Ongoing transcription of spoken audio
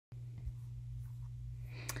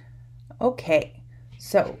Okay,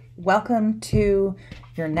 so welcome to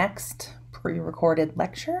your next pre-recorded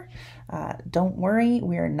lecture. Don't worry,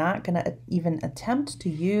 we are not going to even attempt to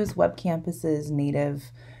use Web Campus's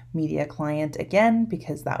native media client again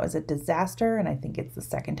because that was a disaster, and I think it's the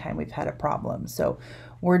second time we've had a problem. So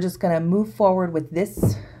we're just going to move forward with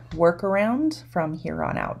this workaround from here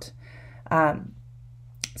on out.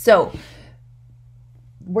 So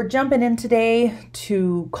we're jumping in today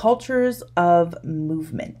to cultures of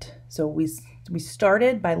movement. So we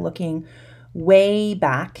started by looking way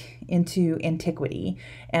back into antiquity,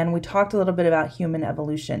 and we talked a little bit about human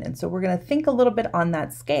evolution. And so we're going to think a little bit on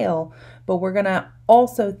that scale, but we're going to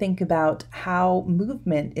also think about how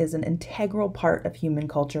movement is an integral part of human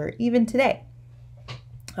culture even today.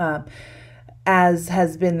 As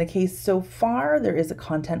has been the case so far, there is a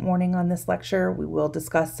content warning on this lecture. We will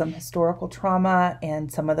discuss some historical trauma,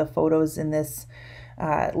 and some of the photos in this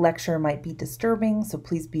lecture might be disturbing, so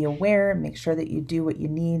please be aware and make sure that you do what you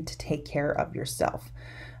need to take care of yourself.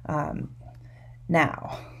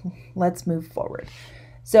 Now, let's move forward.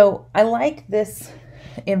 So I like this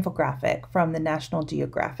infographic from the National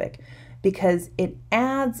Geographic because it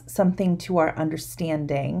adds something to our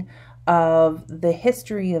understanding of the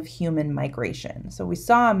history of human migration. So we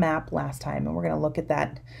saw a map last time, and we're going to look at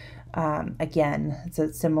that again. It's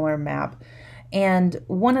a similar map. And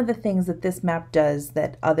one of the things that this map does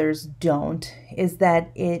that others don't is that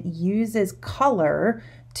it uses color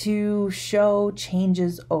to show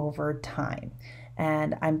changes over time.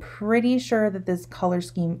 And I'm pretty sure that this color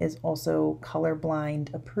scheme is also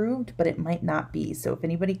colorblind approved, but it might not be. So if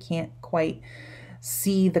anybody can't quite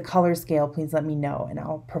see the color scale, please let me know, and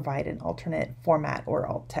I'll provide an alternate format or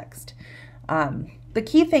alt text. The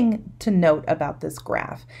key thing to note about this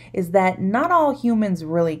graph is that not all humans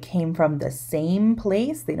really came from the same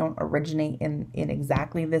place. They don't originate in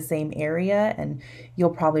exactly the same area, and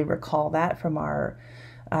you'll probably recall that from our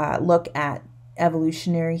look at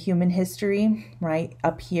evolutionary human history, right?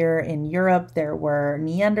 Up here in Europe, there were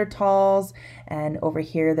Neanderthals, and over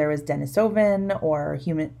here there was Denisovan, or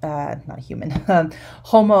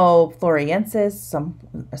Homo floresiensis,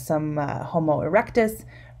 some Homo erectus,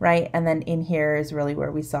 right? And then in here is really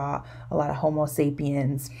where we saw a lot of Homo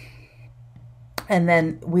sapiens. And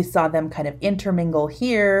then we saw them kind of intermingle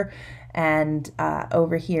here and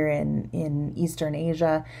over here in Eastern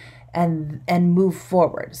Asia, and move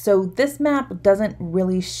forward. So this map doesn't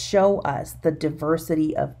really show us the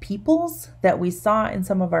diversity of peoples that we saw in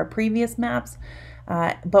some of our previous maps,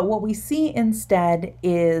 but what we see instead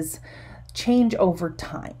is change over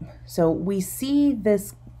time. So we see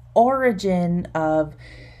this origin of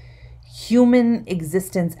human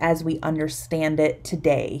existence as we understand it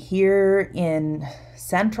today here in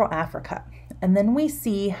Central Africa. And then we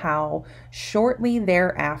see how shortly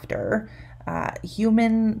thereafter,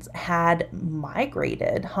 humans had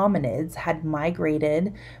migrated, hominids had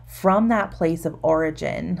migrated from that place of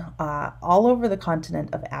origin all over the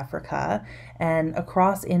continent of Africa and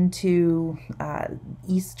across into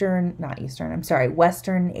Western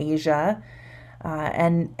Asia,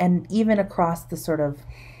 and even across the sort of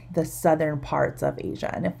the southern parts of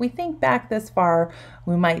Asia. And if we think back this far,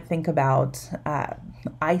 we might think about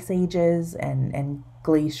ice ages and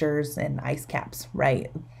glaciers and ice caps,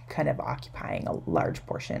 right? Kind of occupying a large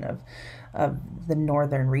portion of the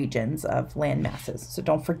northern regions of land masses. So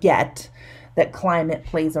don't forget that climate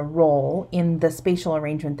plays a role in the spatial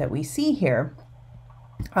arrangement that we see here.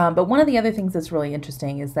 But one of the other things that's really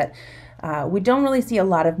interesting is that we don't really see a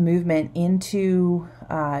lot of movement into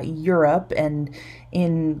Europe and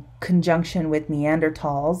in conjunction with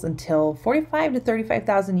Neanderthals until 45 to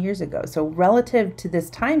 35,000 years ago. So relative to this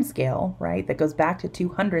time scale, right, that goes back to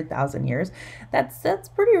 200,000 years, that's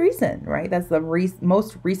pretty recent, right? That's the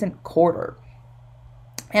most recent quarter.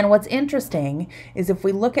 And what's interesting is if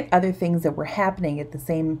we look at other things that were happening at the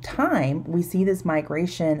same time, we see this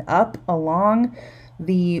migration up along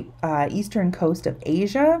the eastern coast of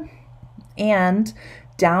Asia and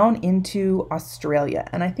down into Australia.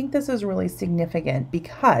 And I think this is really significant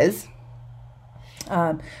because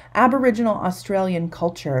Aboriginal Australian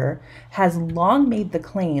culture has long made the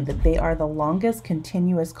claim that they are the longest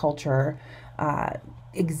continuous culture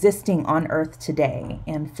existing on Earth today.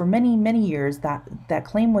 And for many, many years, that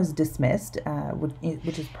claim was dismissed,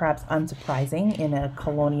 which is perhaps unsurprising in a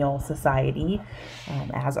colonial society,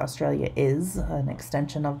 as Australia is an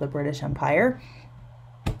extension of the British Empire.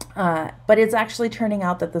 But it's actually turning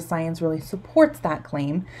out that the science really supports that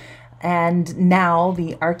claim. And now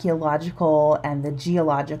the archaeological and the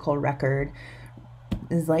geological record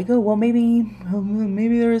is like, oh, well, maybe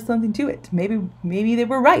there is something to it. Maybe they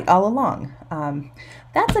were right all along.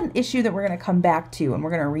 That's an issue that we're going to come back to, and we're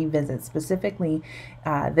going to revisit specifically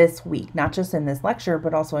this week, not just in this lecture,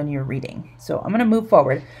 but also in your reading. So I'm going to move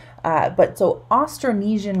forward. So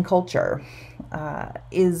Austronesian culture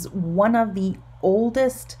is one of the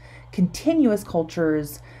oldest continuous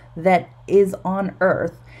cultures that is on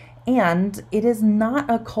Earth. And it is not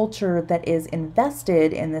a culture that is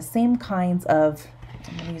invested in the same kinds of,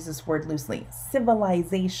 I'm going to use this word loosely,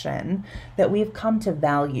 civilization that we've come to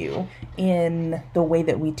value in the way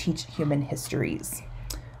that we teach human histories.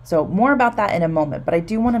 So more about that in a moment, but I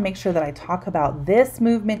do want to make sure that I talk about this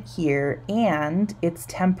movement here and its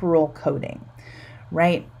temporal coding,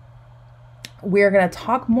 right? We're going to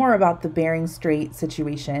talk more about the Bering Strait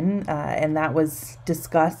situation, and that was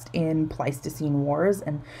discussed in Pleistocene Wars,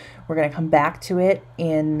 and we're going to come back to it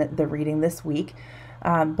in the reading this week.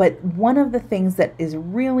 But one of the things that is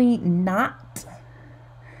really not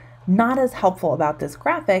as helpful about this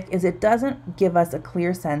graphic is it doesn't give us a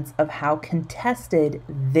clear sense of how contested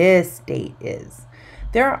this date is.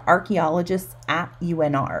 There are archaeologists at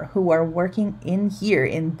UNR who are working in here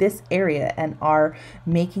in this area and are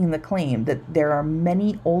making the claim that there are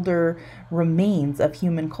many older remains of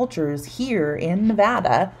human cultures here in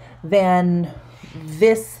Nevada than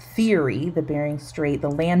this theory, the Bering Strait,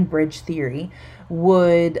 the land bridge theory,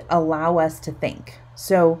 would allow us to think.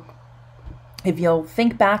 So if you'll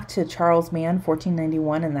think back to Charles Mann,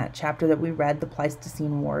 1491, in that chapter that we read, the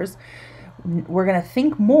Pleistocene Wars, we're going to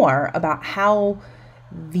think more about how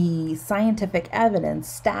the scientific evidence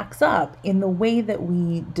stacks up in the way that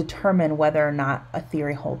we determine whether or not a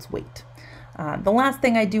theory holds weight. The last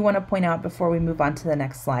thing I do want to point out before we move on to the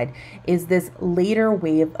next slide is this later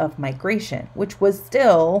wave of migration, which was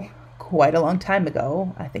still quite a long time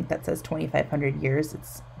ago. I think that says 2,500 years.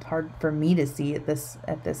 It's hard for me to see at this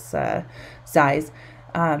size.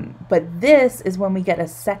 But this is when we get a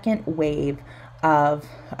second wave of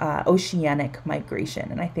oceanic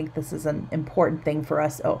migration. And I think this is an important thing for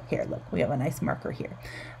us. Oh, here, look, we have a nice marker here.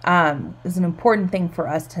 It's an important thing for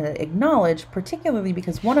us to acknowledge, particularly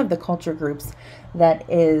because one of the culture groups that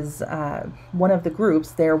is one of the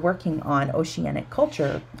groups, they're working on oceanic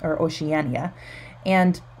culture, or Oceania.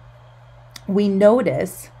 And we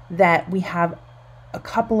notice that we have a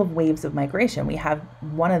couple of waves of migration. We have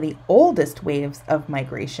one of the oldest waves of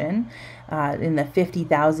migration in the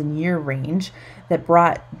 50,000 year range that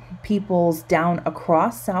brought peoples down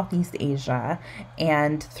across Southeast Asia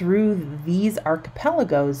and through these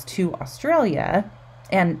archipelagos to Australia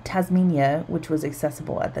and Tasmania, which was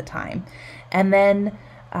accessible at the time. And then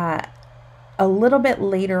a little bit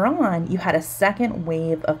later on, you had a second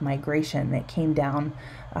wave of migration that came down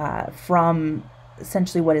from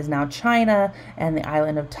essentially what is now China and the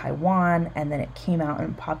island of Taiwan, and then it came out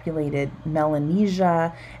and populated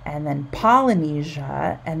Melanesia and then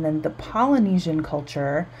Polynesia, and then the Polynesian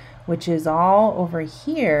culture, which is all over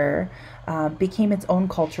here, became its own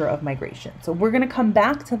culture of migration. So we're going to come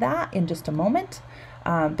back to that in just a moment,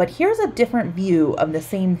 but here's a different view of the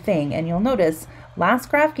same thing, and you'll notice last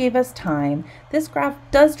graph gave us time. This graph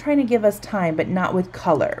does try to give us time, but not with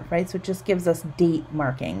color, right? So it just gives us date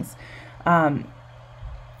markings.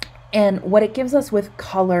 And what it gives us with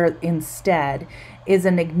color instead is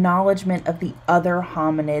an acknowledgement of the other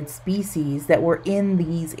hominid species that were in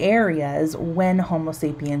these areas when Homo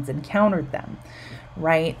sapiens encountered them,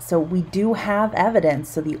 right? So we do have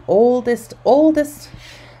evidence. So the oldest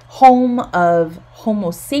home of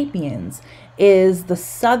Homo sapiens is the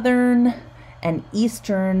southern and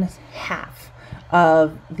eastern half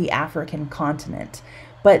of the African continent.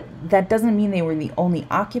 But that doesn't mean they were the only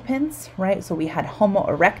occupants, right? So we had Homo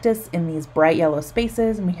erectus in these bright yellow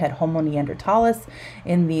spaces, and we had Homo neanderthalis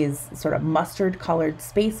in these sort of mustard colored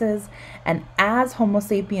spaces. And as Homo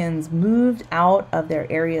sapiens moved out of their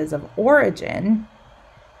areas of origin,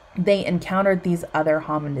 they encountered these other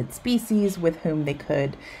hominid species with whom they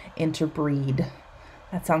could interbreed.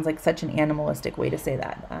 That sounds like such an animalistic way to say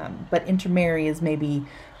that. But intermarry is maybe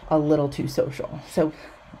a little too social. So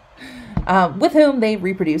with whom they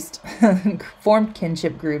reproduced, formed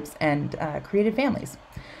kinship groups, and created families.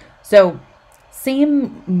 So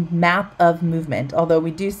same map of movement, although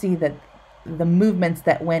we do see that the movements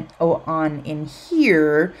that went on in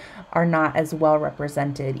here are not as well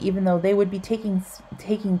represented, even though they would be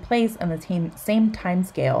taking place on the same time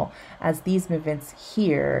scale as these movements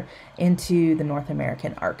here into the North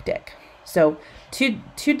American Arctic. So two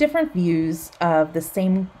different views of the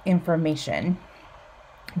same information,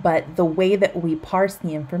 but the way that we parse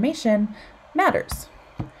the information matters.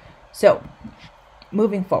 So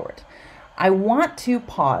moving forward, I want to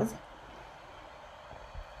pause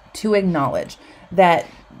to acknowledge that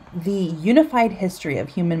the unified history of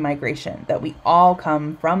human migration, that we all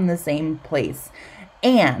come from the same place,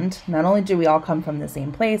 and not only do we all come from the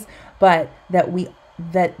same place, but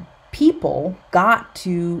that people got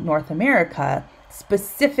to North America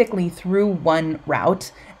specifically through one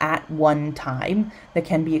route at one time that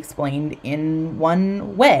can be explained in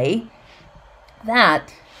one way,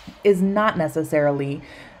 that is not necessarily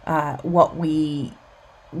what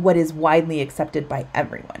is widely accepted by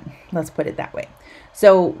everyone. Let's put it that way.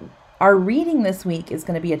 So our reading this week is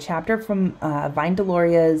going to be a chapter from Vine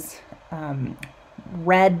Deloria's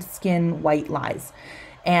Red Skin, White Lies.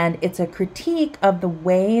 And it's a critique of the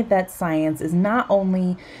way that science is not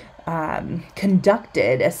only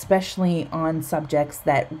conducted, especially on subjects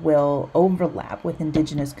that will overlap with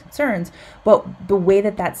Indigenous concerns, but the way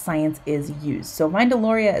that science is used. So Vine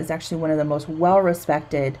Deloria is actually one of the most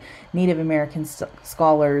well-respected Native American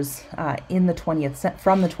scholars from the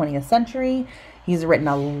 20th century. He's written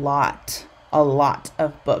a lot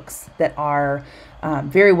of books that are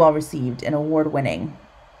very well received and award-winning.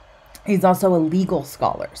 He's also a legal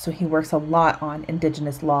scholar, so he works a lot on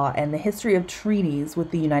Indigenous law and the history of treaties with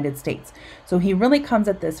the United States. So he really comes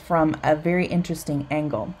at this from a very interesting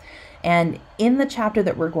angle. And in the chapter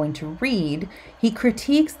that we're going to read, he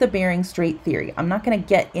critiques the Bering Strait theory. I'm not going to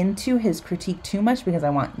get into his critique too much because I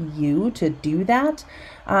want you to do that.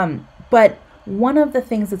 But one of the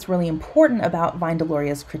things that's really important about Vine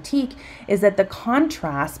Deloria's critique is that the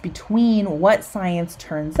contrast between what science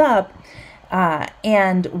turns up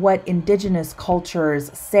and what Indigenous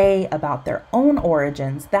cultures say about their own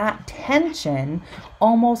origins, that tension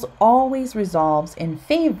almost always resolves in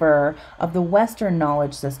favor of the Western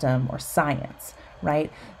knowledge system or science,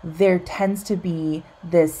 right? There tends to be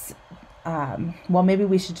this, well, maybe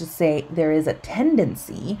we should just say there is a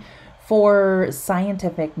tendency for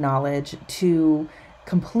scientific knowledge to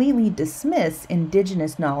completely dismiss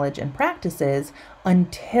Indigenous knowledge and practices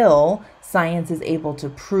until science is able to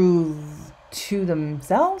prove to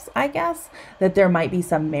themselves, I guess, that there might be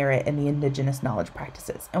some merit in the Indigenous knowledge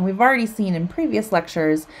practices. And we've already seen in previous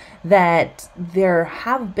lectures that there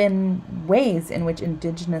have been ways in which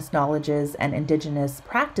Indigenous knowledges and Indigenous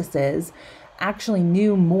practices actually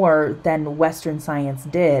knew more than Western science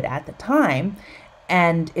did at the time,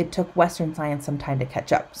 and it took Western science some time to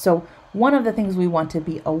catch up. So one of the things we want to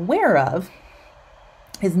be aware of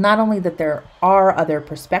is not only that there are other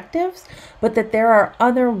perspectives, but that there are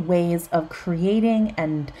other ways of creating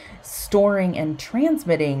and storing and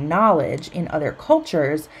transmitting knowledge in other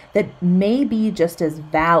cultures that may be just as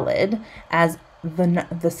valid as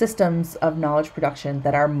the systems of knowledge production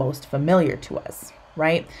that are most familiar to us,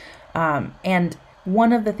 right? And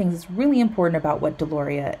one of the things that's really important about what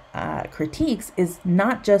Deloria critiques is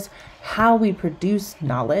not just how we produce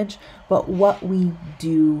knowledge, but what we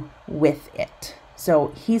do with it. So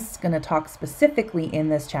he's going to talk specifically in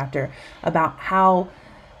this chapter about how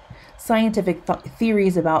scientific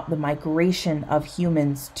theories about the migration of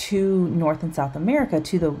humans to North and South America,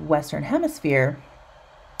 to the Western Hemisphere,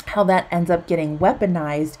 how that ends up getting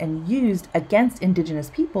weaponized and used against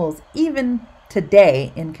Indigenous peoples, even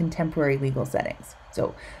today in contemporary legal settings.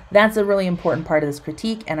 So that's a really important part of this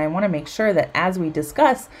critique, and I want to make sure that as we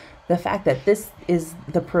discuss the fact that this is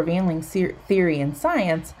the prevailing theory in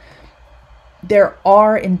science, there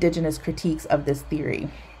are Indigenous critiques of this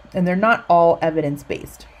theory, and they're not all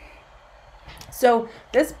evidence-based. So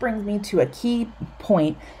this brings me to a key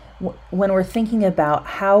point when we're thinking about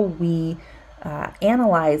how we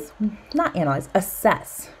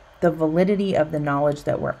assess the validity of the knowledge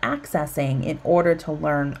that we're accessing in order to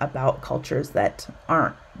learn about cultures that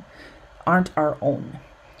aren't our own,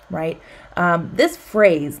 right? This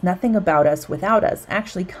phrase, "nothing about us without us,"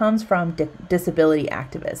 actually comes from disability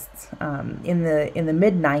activists. In the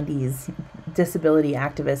mid-90s, disability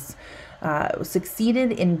activists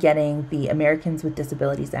succeeded in getting the Americans with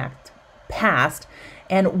Disabilities Act passed,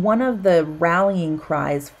 and one of the rallying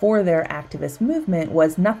cries for their activist movement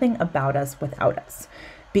was "nothing about us without us,"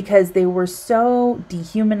 because they were so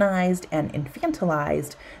dehumanized and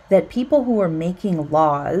infantilized that people who were making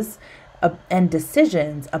laws and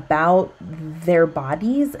decisions about their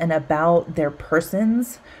bodies and about their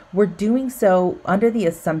persons were doing so under the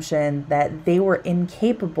assumption that they were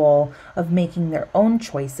incapable of making their own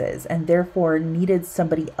choices and therefore needed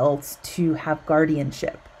somebody else to have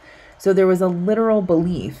guardianship. So there was a literal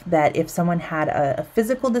belief that if someone had a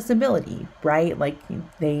physical disability, right, like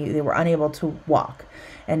they were unable to walk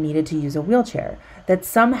and needed to use a wheelchair, that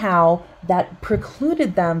somehow that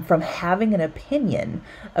precluded them from having an opinion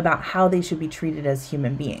about how they should be treated as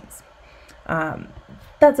human beings.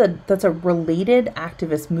 that's a related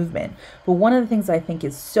activist movement. But one of the things I think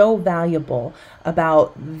is so valuable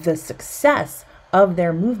about the success of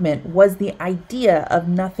their movement was the idea of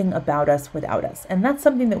nothing about us without us. And that's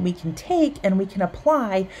something that we can take and we can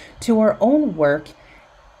apply to our own work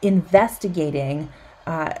investigating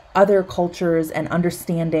other cultures and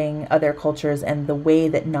understanding other cultures and the way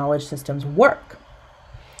that knowledge systems work.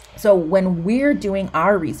 So when we're doing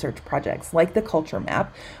our research projects like the culture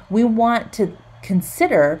map, we want to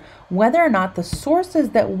consider whether or not the sources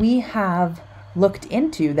that we have looked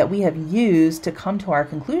into, that we have used to come to our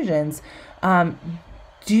conclusions,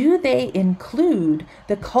 do they include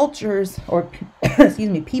the cultures or, excuse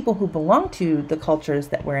me, people who belong to the cultures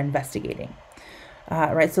that we're investigating?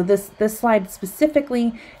 Right, so this slide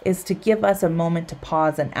specifically is to give us a moment to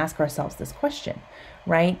pause and ask ourselves this question,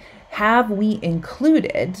 right? Have we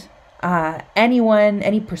included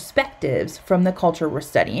any perspectives from the culture we're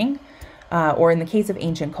studying, or in the case of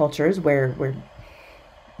ancient cultures where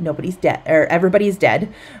nobody's dead or everybody's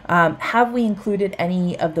dead, have we included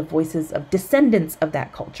any of the voices of descendants of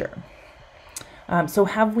that culture? So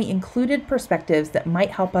have we included perspectives that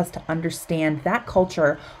might help us to understand that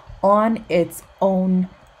culture on its own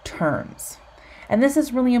terms? And this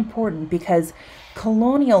is really important because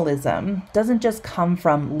colonialism doesn't just come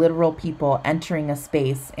from literal people entering a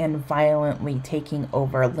space and violently taking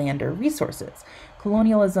over land or resources.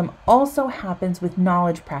 Colonialism also happens with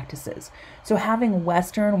knowledge practices. So having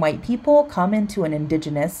Western white people come into an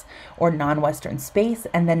indigenous or non-Western space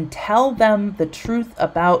and then tell them the truth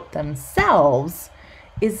about themselves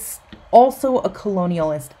is also a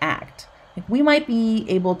colonialist act. Like, we might be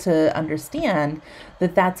able to understand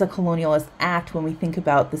that that's a colonialist act when we think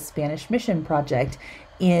about the Spanish mission project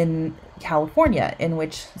in California, in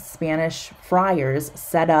which Spanish friars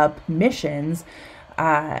set up missions,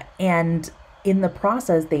 and in the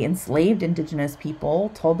process, they enslaved indigenous people,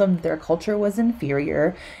 told them their culture was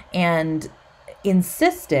inferior, and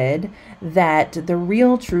insisted that the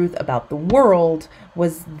real truth about the world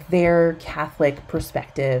was their Catholic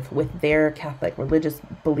perspective with their Catholic religious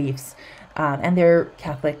beliefs and their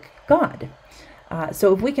Catholic God.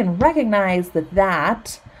 So if we can recognize that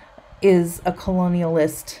that is a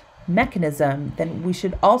colonialist mechanism, then we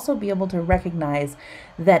should also be able to recognize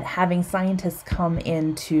that having scientists come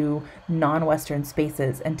into non-Western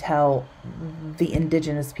spaces and tell the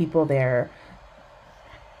indigenous people there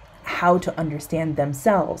how to understand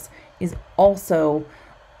themselves is also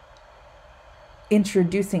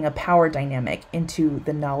introducing a power dynamic into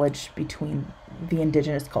the knowledge between the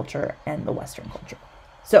indigenous culture and the Western culture.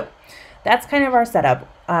 So that's kind of our setup.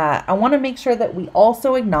 I want to make sure that we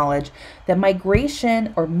also acknowledge that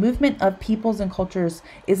migration or movement of peoples and cultures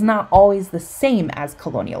is not always the same as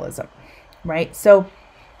colonialism, right? So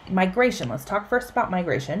migration, let's talk first about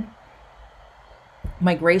migration.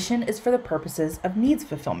 Migration is for the purposes of needs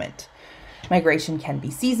fulfillment. Migration can be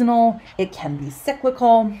seasonal, it can be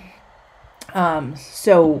cyclical.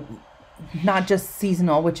 So not just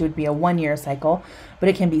seasonal, which would be a 1-year cycle, but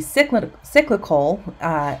it can be cyclical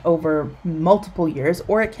over multiple years,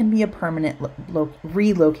 or it can be a permanent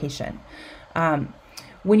relocation.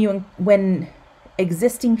 When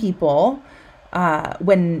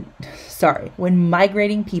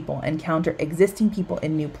migrating people encounter existing people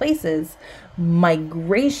in new places,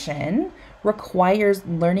 migration requires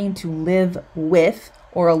learning to live with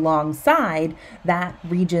or alongside that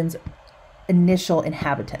region's initial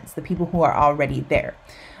inhabitants, the people who are already there.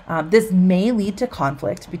 This may lead to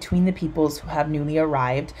conflict between the peoples who have newly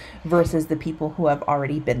arrived versus the people who have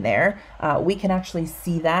already been there. We can actually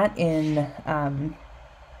see that in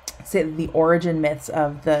say the origin myths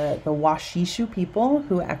of the Washishu people,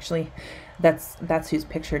 who actually that's who's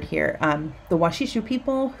pictured here. The Washishu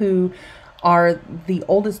people, who are the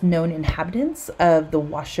oldest known inhabitants of the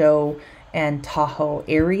Washoe and Tahoe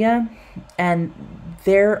area, and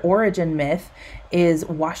their origin myth is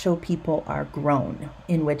Washoe people are grown,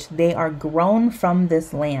 in which they are grown from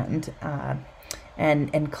this land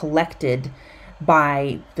and collected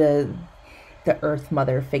by the Earth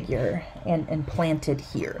Mother figure and planted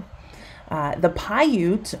here. The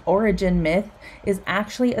Paiute origin myth is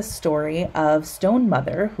actually a story of Stone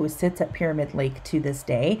Mother, who sits at Pyramid Lake to this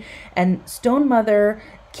day. And Stone Mother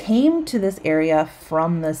came to this area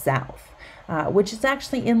from the south, which is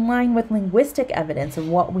actually in line with linguistic evidence of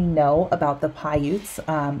what we know about the Paiutes,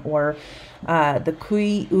 or the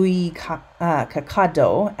Kui-ui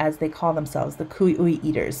Kakado, as they call themselves, the Kui-ui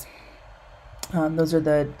eaters. Those are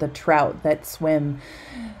the trout that swim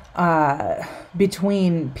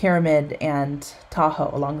between Pyramid and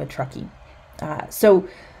Tahoe along the Truckee. So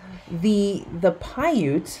the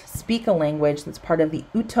Paiute speak a language that's part of the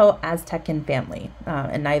Uto-Aztecan family.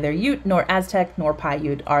 And neither Ute nor Aztec nor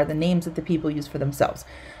Paiute are the names that the people use for themselves.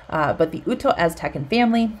 But the Uto-Aztecan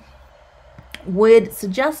family would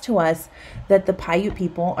suggest to us that the Paiute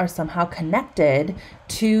people are somehow connected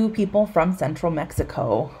to people from central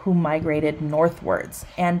Mexico who migrated northwards.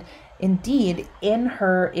 And indeed, in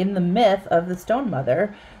the myth of the Stone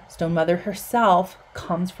Mother herself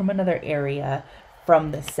comes from another area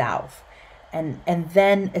from the south and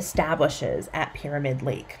then establishes at Pyramid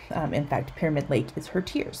Lake. In fact, Pyramid Lake is her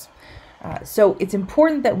tears. So it's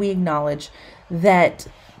important that we acknowledge that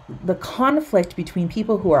the conflict between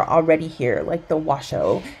people who are already here, like the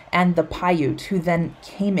Washoe, and the Paiute, who then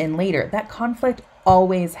came in later, that conflict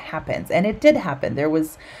always happens. And it did happen. There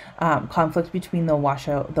was conflict between the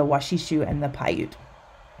Washoe, the Washishu, and the Paiute.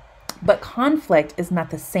 But conflict is not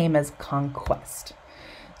the same as conquest.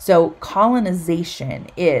 So colonization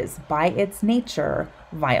is, by its nature,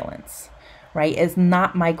 violence, right? Is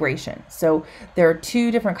not migration. So there are two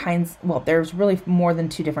different kinds. Well, there's really more than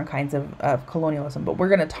two different kinds of colonialism, but we're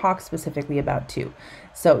going to talk specifically about two.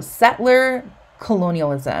 So settler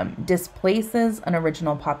colonialism displaces an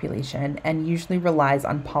original population and usually relies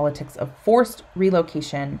on politics of forced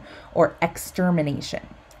relocation or extermination.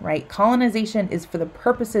 Right? Colonization is for the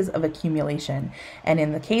purposes of accumulation. And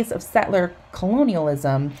in the case of settler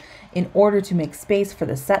colonialism, in order to make space for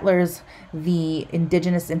the settlers, the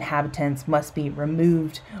indigenous inhabitants must be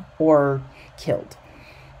removed or killed.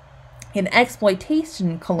 In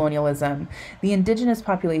exploitation colonialism, the indigenous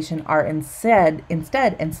population are instead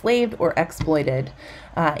enslaved or exploited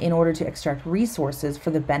in order to extract resources for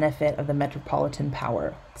the benefit of the metropolitan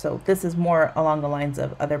power. So this is more along the lines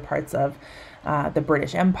of other parts of the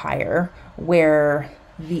British Empire, where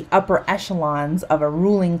the upper echelons of a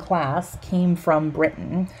ruling class came from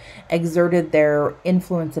Britain, exerted their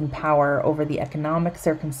influence and power over the economic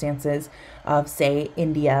circumstances of, say,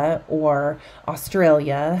 India or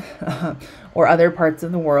Australia or other parts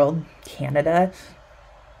of the world, Canada.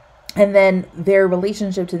 And then their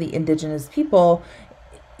relationship to the indigenous people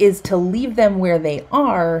is to leave them where they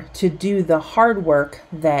are to do the hard work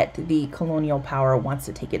that the colonial power wants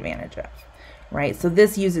to take advantage of. Right? So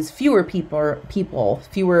this uses fewer of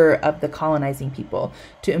the colonizing people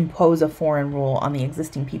to impose a foreign rule on the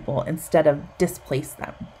existing people instead of displace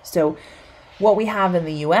them. So what we have in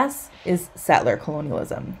the US is settler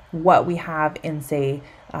colonialism. What we have in, say,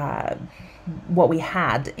 what we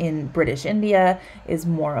had in British India is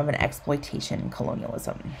more of an exploitation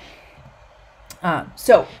colonialism.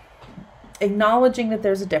 So acknowledging that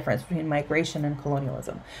there's a difference between migration and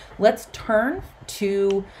colonialism, let's turn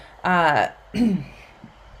to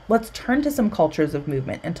some cultures of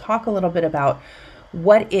movement and talk a little bit about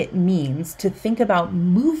what it means to think about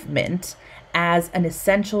movement as an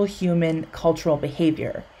essential human cultural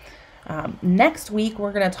behavior. Next week,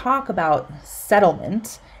 we're going to talk about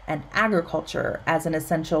settlement and agriculture as an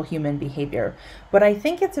essential human behavior. But I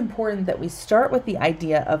think it's important that we start with the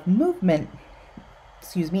idea of movement,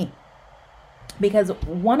 because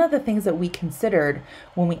one of the things that we considered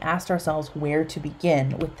when we asked ourselves where to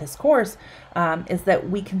begin with this course is that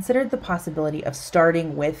we considered the possibility of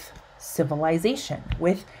starting with civilization,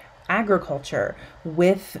 with agriculture,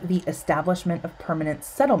 with the establishment of permanent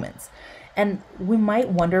settlements. And we might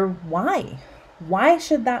wonder why. Why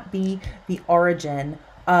should that be the origin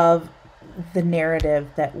of the narrative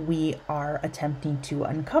that we are attempting to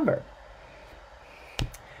uncover?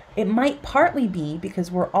 It might partly be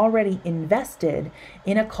because we're already invested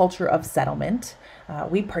in a culture of settlement.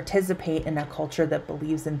 We participate in a culture that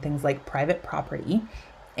believes in things like private property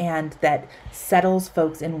and that settles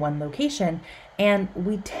folks in one location. And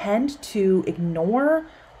we tend to ignore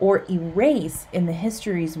or erase in the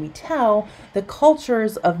histories we tell the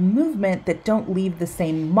cultures of movement that don't leave the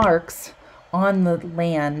same marks on the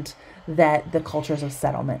land that the cultures of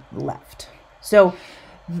settlement left. So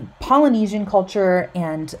Polynesian culture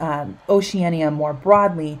and Oceania more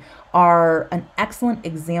broadly are an excellent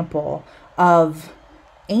example of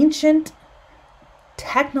ancient,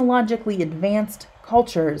 technologically advanced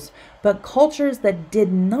cultures, but cultures that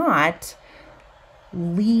did not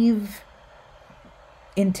leave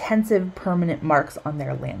intensive permanent marks on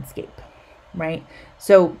their landscape, right?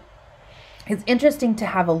 So it's interesting to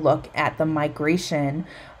have a look at the migration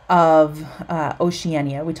of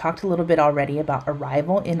Oceania. We talked a little bit already about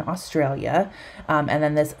arrival in Australia, and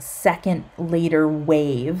then this second later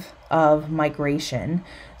wave of migration.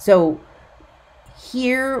 So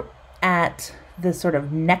here at the sort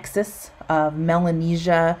of nexus of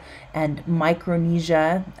Melanesia and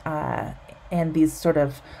Micronesia and these sort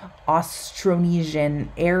of Austronesian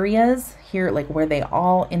areas here, like where they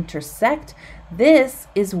all intersect, this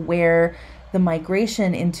is where the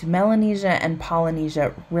migration into Melanesia and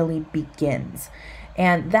Polynesia really begins.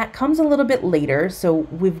 And that comes a little bit later. So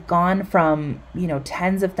we've gone from,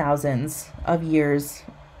 tens of thousands of years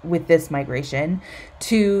with this migration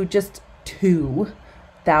to just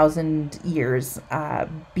 2,000 years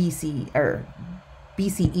BCE,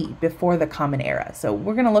 before the Common Era. So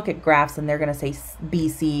we're going to look at graphs and they're going to say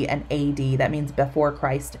BC and AD. That means before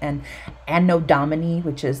Christ, and Anno Domini,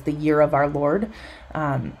 which is the year of our Lord.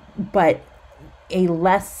 But a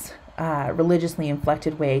less religiously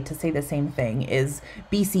inflected way to say the same thing is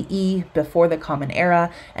BCE, before the Common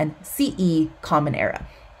Era, and CE, Common Era.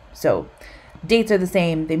 So dates are the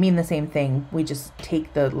same, they mean the same thing, we just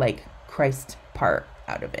take the Christ part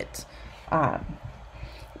out of it,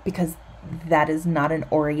 because that is not an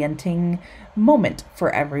orienting moment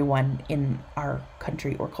for everyone in our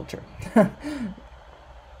country or culture.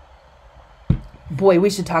 Boy, we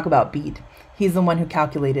should talk about Bede. He's the one who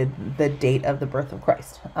calculated the date of the birth of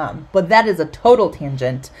Christ. But that is a total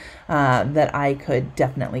tangent that I could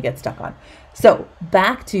definitely get stuck on. So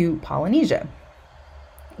back to Polynesia.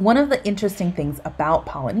 One of the interesting things about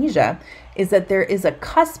Polynesia is that there is a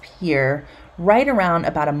cusp here right around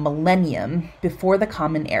about a millennium before the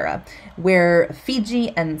Common Era, where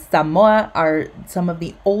Fiji and Samoa are some of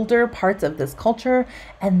the older parts of this culture.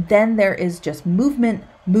 And then there is just movement.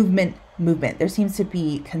 There seems to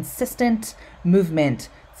be consistent movement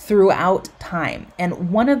throughout time.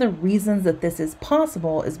 And one of the reasons that this is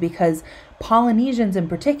possible is because Polynesians in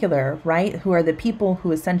particular, right, who are the people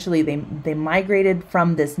who essentially they migrated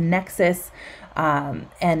from this nexus,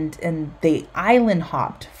 and they island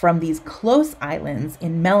hopped from these close islands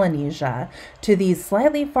in Melanesia to these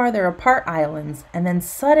slightly farther apart islands, and then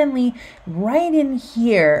suddenly right in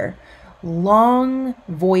here, long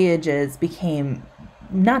voyages became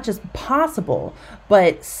not just possible,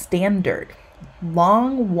 but standard.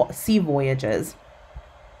 Long sea voyages,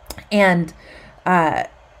 and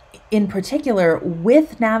in particular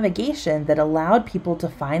with navigation that allowed people to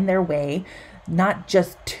find their way not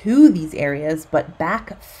just to these areas, but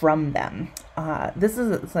back from them. This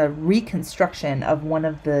is a reconstruction of one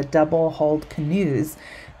of the double-hulled canoes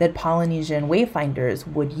that Polynesian wayfinders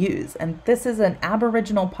would use. And this is an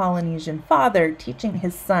Aboriginal Polynesian father teaching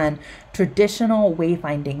his son traditional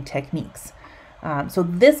wayfinding techniques. So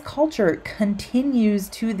this culture continues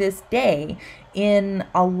to this day in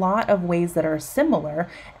a lot of ways that are similar.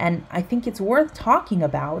 And I think it's worth talking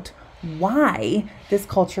about why this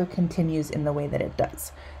culture continues in the way that it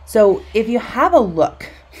does. So if you have a look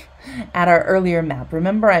at our earlier map,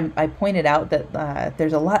 remember I pointed out that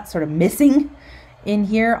there's a lot sort of missing in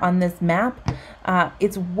here on this map.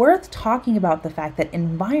 It's worth talking about the fact that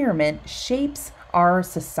environment shapes our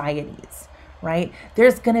societies. Right?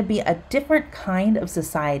 There's going to be a different kind of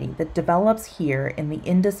society that develops here in the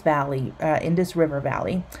Indus River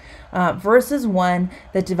Valley, versus one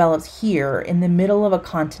that develops here in the middle of a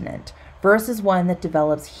continent, versus one that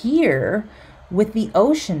develops here with the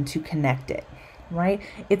ocean to connect it. Right?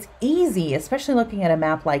 It's easy, especially looking at a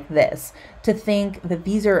map like this, to think that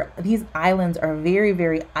these islands are very,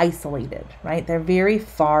 very isolated, right? They're very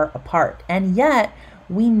far apart. And yet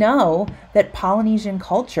we know that Polynesian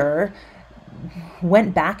culture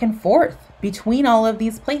went back and forth between all of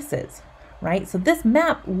these places, right? So this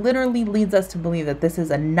map literally leads us to believe that this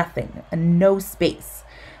is a nothing, a no space.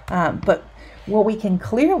 But what we can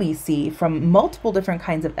clearly see from multiple different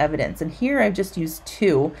kinds of evidence, and here I've just used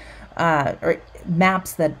two or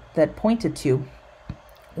maps that pointed to,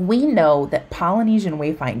 we know that Polynesian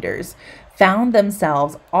wayfinders found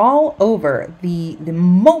themselves all over the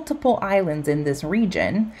multiple islands in this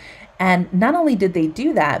region. And not only did they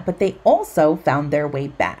do that, but they also found their way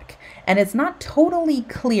back. And it's not totally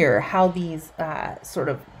clear how these sort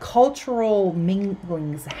of cultural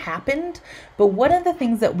minglings happened. But one of the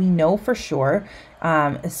things that we know for sure,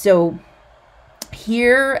 so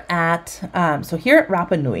here at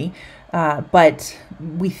Rapa Nui, but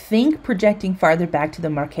we think projecting farther back to the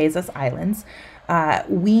Marquesas Islands,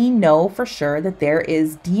 we know for sure that there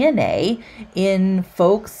is DNA in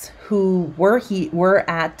folks who were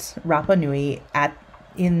at Rapa Nui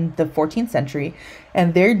in the 14th century,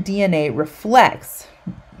 and their DNA reflects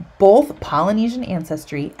both Polynesian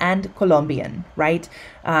ancestry and Colombian, right?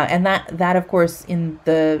 And that of course in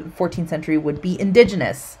the 14th century would be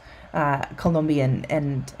indigenous Colombian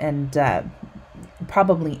and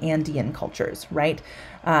probably Andean cultures, right?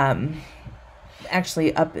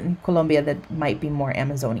 Actually up in Colombia that might be more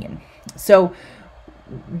Amazonian. So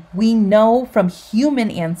we know from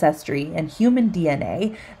human ancestry and human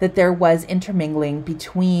DNA that there was intermingling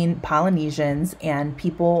between Polynesians and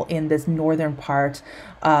people in this northern part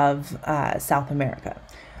of South America.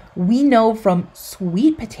 We know from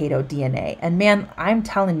sweet potato DNA, and man, I'm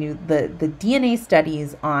telling you, the DNA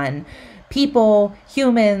studies on people,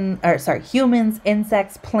 humans,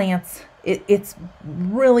 insects, plants, it's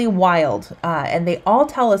really wild, and they all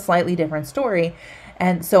tell a slightly different story.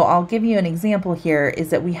 And so I'll give you an example here is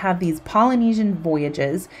that we have these Polynesian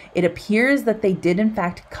voyages. It appears that they did in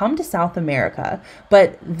fact come to South America,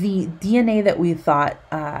 but the DNA that we thought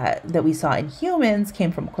that we saw in humans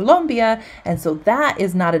came from Colombia. And so that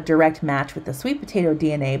is not a direct match with the sweet potato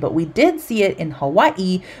DNA, but we did see it in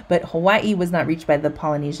Hawaii, but Hawaii was not reached by the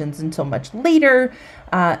Polynesians until much later.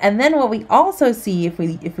 And then what we also see if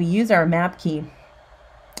we use our map key,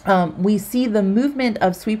 we see the movement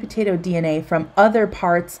of sweet potato DNA from other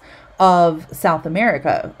parts of South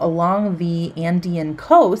America along the Andean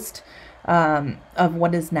coast of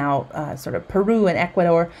what is now sort of Peru and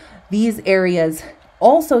Ecuador. These areas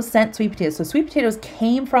also sent sweet potatoes. So sweet potatoes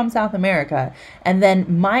came from South America and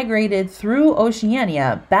then migrated through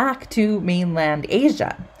Oceania back to mainland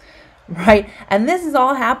Asia. Right? And this is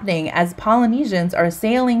all happening as Polynesians are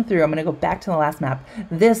sailing through, I'm going to go back to the last map,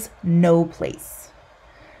 this no place.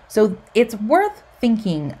 So it's worth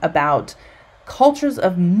thinking about cultures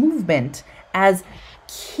of movement as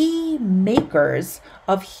key makers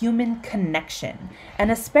of human connection.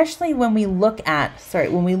 And especially when we look at,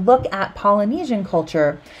 Polynesian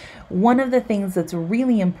culture, one of the things that's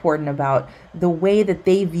really important about the way that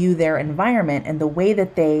they view their environment and the way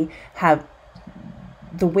that they have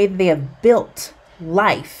built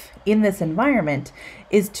life in this environment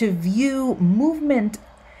is to view movement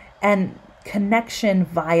and connection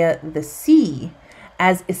via the sea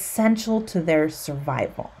as essential to their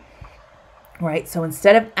survival, right? So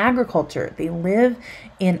instead of agriculture, they live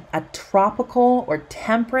in a tropical or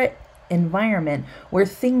temperate environment where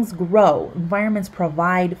things grow, environments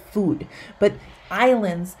provide food, but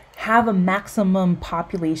islands have a maximum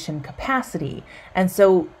population capacity. And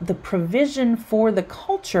so the provision for the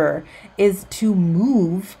culture is to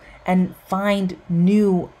move and find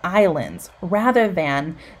new islands rather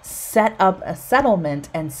than set up a settlement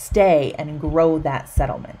and stay and grow that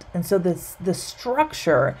settlement. And so the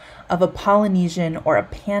structure of a Polynesian or a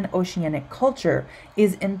pan-oceanic culture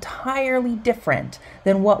is entirely different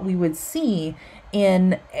than what we would see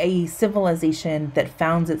in a civilization that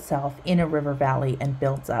founds itself in a river valley and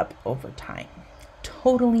builds up over time.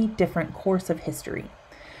 Totally different course of history.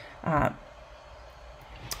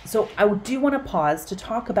 So I do want to pause to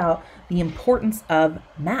talk about the importance of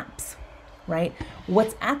maps, right?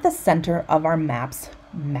 What's at the center of our maps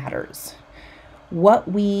matters. Where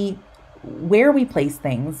we place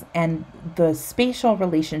things and the spatial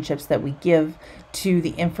relationships that we give to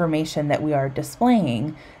the information that we are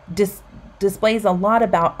displaying displays a lot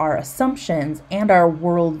about our assumptions and our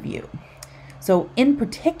worldview. So in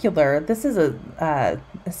particular, this is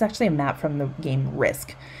it's actually a map from the game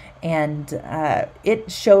Risk. And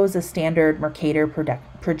it shows a standard Mercator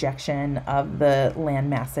projection of the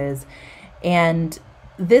land masses. And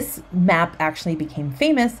this map actually became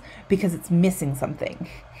famous because it's missing something.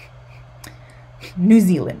 New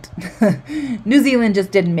Zealand. New Zealand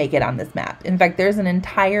just didn't make it on this map. In fact, there's an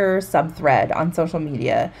entire subthread on social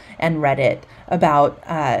media and Reddit about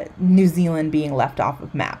New Zealand being left off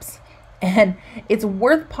of maps. And it's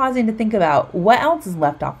worth pausing to think about what else is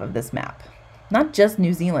left off of this map. Not just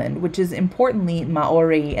New Zealand, which is importantly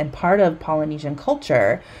Maori and part of Polynesian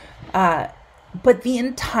culture, but the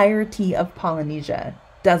entirety of Polynesia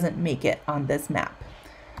doesn't make it on this map.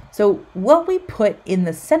 So what we put in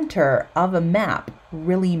the center of a map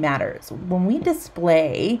really matters. When we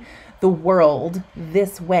display the world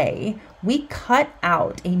this way, we cut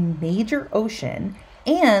out a major ocean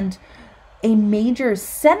and a major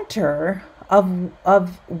center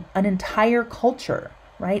of an entire culture.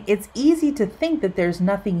 Right? It's easy to think that there's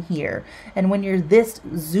nothing here. And when you're this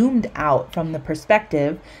zoomed out from the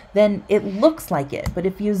perspective, then it looks like it. But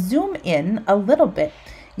if you zoom in a little bit,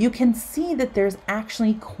 you can see that there's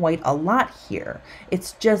actually quite a lot here.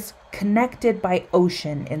 It's just connected by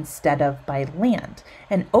ocean instead of by land.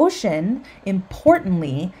 And ocean,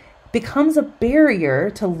 importantly, becomes a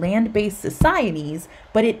barrier to land-based societies,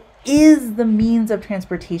 but it is the means of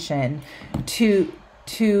transportation to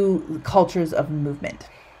cultures of movement.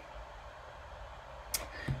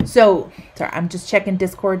 So, sorry, I'm just checking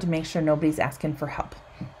Discord to make sure nobody's asking for help.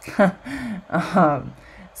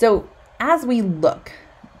 So as we look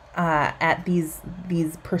at these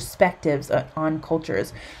perspectives on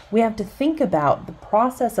cultures, we have to think about the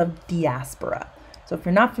process of diaspora. So if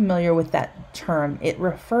you're not familiar with that term, it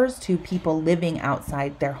refers to people living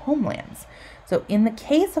outside their homelands. So in the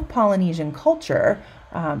case of Polynesian culture,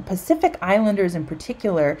 Pacific Islanders in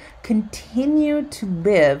particular continue to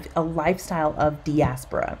live a lifestyle of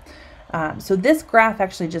diaspora. So this graph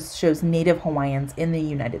actually just shows Native Hawaiians in the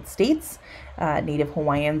United States. Native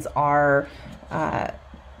Hawaiians are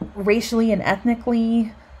racially and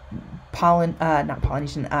ethnically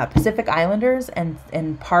Pacific Islanders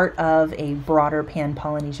and part of a broader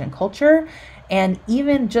Pan-Polynesian culture. And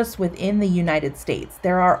even just within the United States,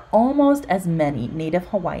 there are almost as many Native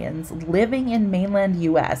Hawaiians living in mainland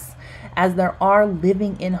US as there are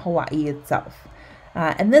living in Hawaii itself.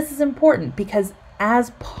 And this is important because as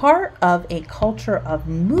part of a culture of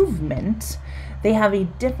movement, they have a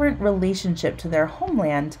different relationship to their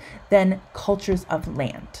homeland than cultures of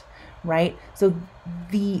land, right? So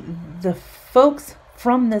the folks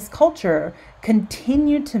from this culture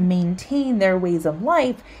continue to maintain their ways of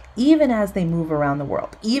life even as they move around the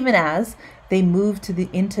world, even as they move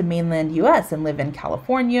into mainland US and live in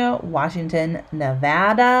California, Washington,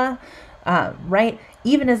 Nevada, right?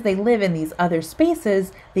 Even as they live in these other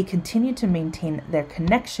spaces, they continue to maintain their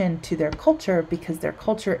connection to their culture because their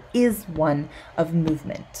culture is one of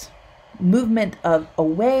movement of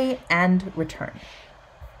away and return.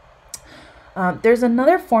 There's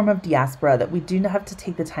another form of diaspora that we do have to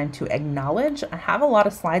take the time to acknowledge. I have a lot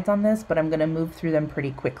of slides on this, but I'm going to move through them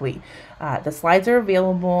pretty quickly. The slides are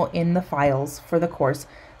available in the files for the course,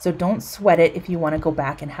 so don't sweat it if you want to go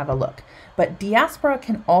back and have a look. But diaspora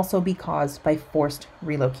can also be caused by forced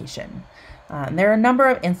relocation. There are a number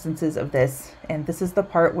of instances of this, and this is the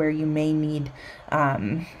part where you may need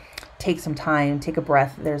take some time, take a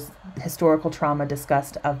breath. There's historical trauma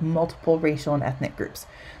discussed of multiple racial and ethnic groups.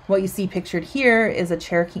 What you see pictured here is a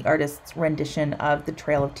Cherokee artist's rendition of the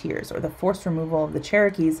Trail of Tears, or the forced removal of the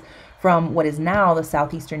Cherokees from what is now the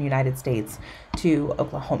southeastern United States to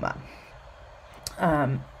Oklahoma.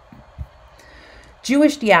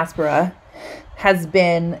 Jewish diaspora has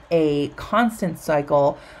been a constant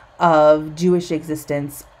cycle of Jewish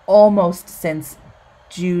existence almost since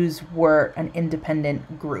Jews were an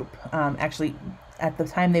independent group. Actually, at the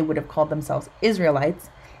time they would have called themselves Israelites.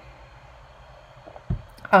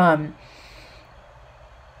 But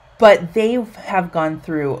they have gone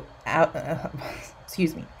through,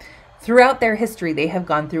 throughout their history, they have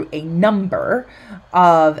gone through a number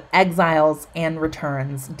of exiles and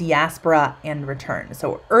returns, diaspora and return.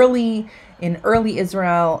 So in early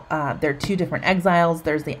Israel, there are two different exiles.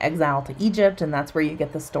 There's the exile to Egypt, and that's where you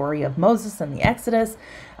get the story of Moses and the Exodus.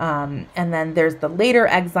 And then there's the later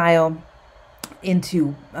exile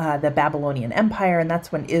into the Babylonian Empire, and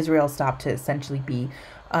that's when Israel stopped to essentially be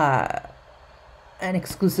an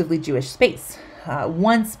exclusively Jewish space.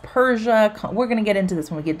 Once Persia, we're going to get into this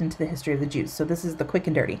when we get into the history of the Jews, so this is the quick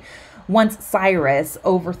and dirty. Once Cyrus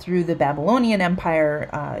overthrew the Babylonian Empire,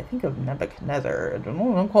 I think of Nebuchadnezzar,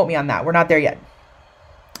 don't quote me on that, we're not there yet.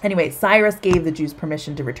 Anyway, Cyrus gave the Jews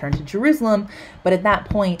permission to return to Jerusalem, but at that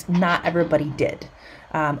point, not everybody did.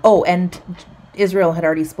 And Israel had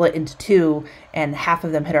already split into two, and half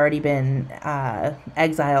of them had already been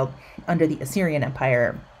exiled under the Assyrian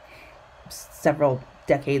Empire several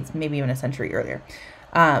decades, maybe even a century earlier.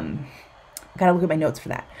 Gotta look at my notes for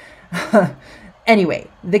that. Anyway,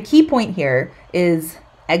 the key point here is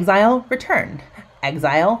exile, return.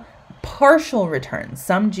 Exile, partial return.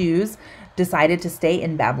 Some Jews decided to stay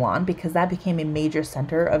in Babylon because that became a major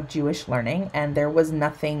center of Jewish learning, and there was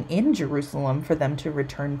nothing in Jerusalem for them to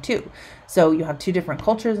return to. So you have two different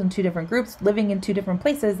cultures and two different groups living in two different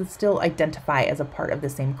places that still identify as a part of the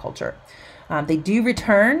same culture. They do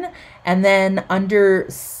return, and then under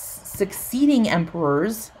succeeding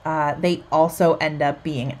emperors, they also end up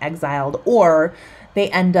being exiled, or they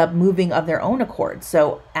end up moving of their own accord.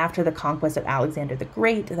 So after the conquest of Alexander the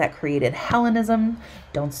Great, that created Hellenism.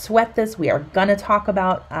 Don't sweat this. We are going to talk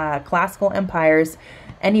about classical empires.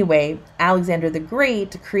 Anyway, Alexander the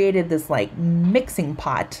Great created this like mixing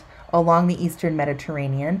pot along the Eastern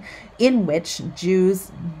Mediterranean in which Jews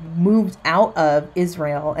moved out of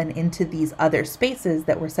Israel and into these other spaces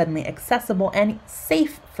that were suddenly accessible and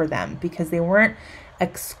safe for them because they weren't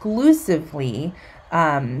exclusively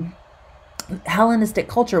Hellenistic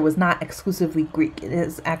culture was not exclusively Greek. It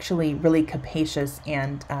is actually really capacious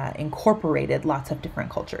and incorporated lots of different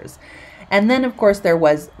cultures. And then, of course, there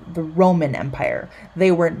was the Roman Empire.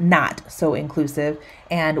 They were not so inclusive.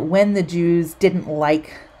 And when the Jews didn't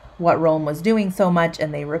like what Rome was doing so much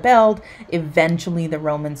and they rebelled, eventually the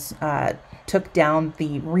Romans took down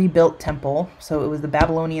the rebuilt temple. So it was the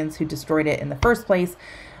Babylonians who destroyed it in the first place.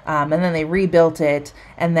 And then they rebuilt it.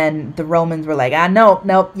 And then the Romans were like, no,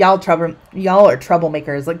 y'all are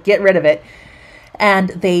troublemakers. Like, get rid of it. And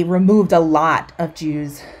they removed a lot of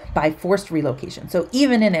Jews by forced relocation. So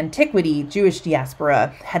even in antiquity, Jewish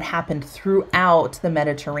diaspora had happened throughout the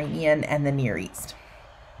Mediterranean and the Near East.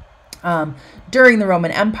 During the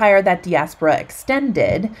Roman Empire, that diaspora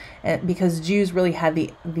extended because Jews really had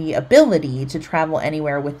the ability to travel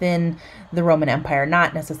anywhere within the Roman Empire,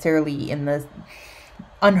 not necessarily in the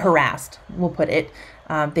unharassed, we'll put it.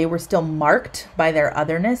 They were still marked by their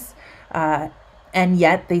otherness, and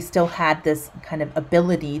yet they still had this kind of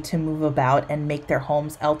ability to move about and make their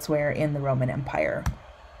homes elsewhere in the Roman Empire.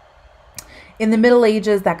 In the Middle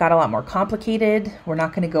Ages, that got a lot more complicated. We're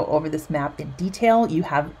not going to go over this map in detail. You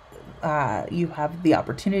have the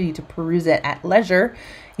opportunity to peruse it at leisure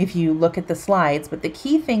if you look at the slides. But the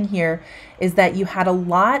key thing here is that you had a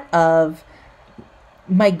lot of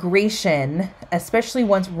migration, especially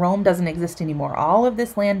once Rome doesn't exist anymore. All of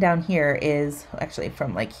this land down here is actually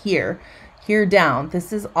from like here down.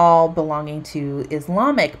 This is all belonging to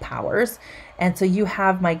Islamic powers. And so you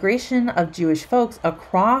have migration of Jewish folks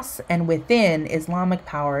across and within Islamic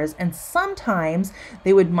powers. And sometimes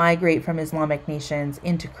they would migrate from Islamic nations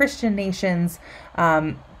into Christian nations.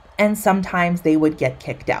 And sometimes they would get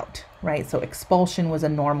kicked out, right? So expulsion was a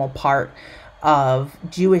normal part of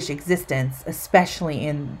Jewish existence, especially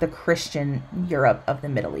in the Christian Europe of the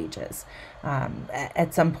Middle Ages.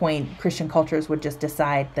 At some point, Christian cultures would just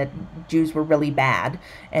decide that Jews were really bad,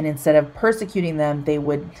 and instead of persecuting them, they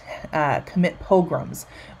would commit pogroms,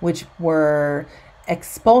 which were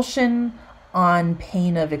expulsion on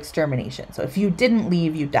pain of extermination. So if you didn't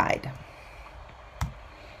leave, you died.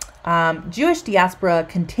 Jewish diaspora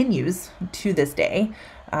continues to this day.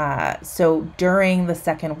 So during the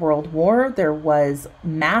Second World War, there was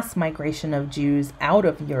mass migration of Jews out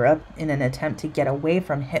of Europe in an attempt to get away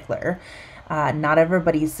from Hitler. Not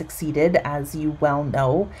everybody succeeded, as you well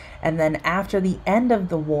know. And then after the end of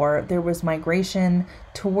the war, there was migration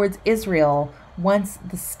towards Israel once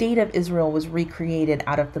the state of Israel was recreated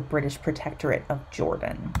out of the British Protectorate of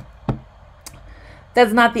Jordan.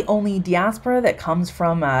 That's not the only diaspora that comes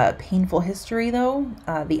from a painful history, though.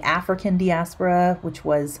 The African diaspora, which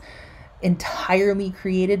was entirely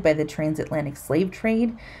created by the transatlantic slave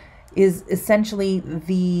trade, is essentially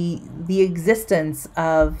the existence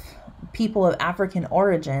of people of African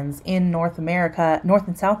origins in North America, North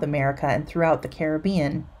and South America, and throughout the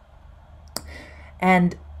Caribbean.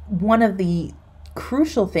 And one of the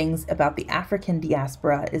crucial things about the African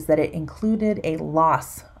diaspora is that it included a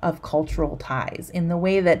loss of cultural ties in the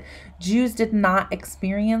way that Jews did not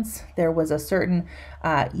experience. There was a certain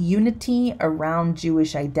unity around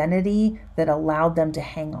Jewish identity that allowed them to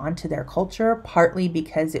hang on to their culture, partly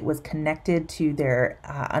because it was connected to their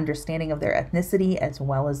understanding of their ethnicity as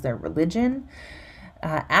well as their religion.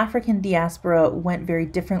 African diaspora went very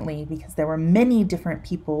differently because there were many different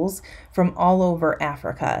peoples from all over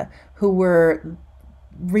Africa who were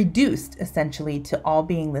reduced essentially to all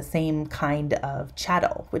being the same kind of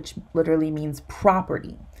chattel, which literally means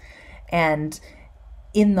property. And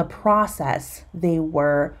in the process, they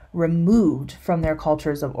were removed from their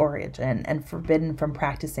cultures of origin and forbidden from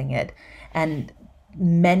practicing it. And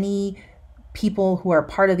many people who are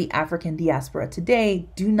part of the African diaspora today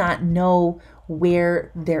do not know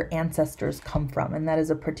where their ancestors come from. And that is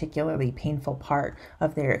a particularly painful part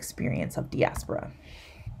of their experience of diaspora.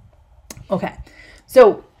 Okay,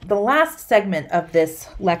 so the last segment of this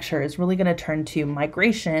lecture is really going to turn to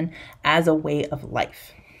migration as a way of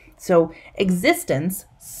life. So existence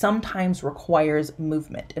sometimes requires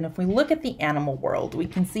movement. And if we look at the animal world, we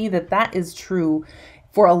can see that that is true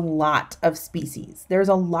for a lot of species. There's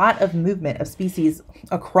a lot of movement of species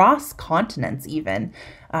across continents even.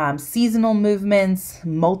 Seasonal movements,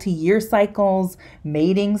 multi-year cycles,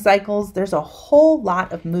 mating cycles. There's a whole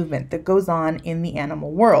lot of movement that goes on in the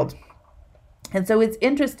animal world. And so it's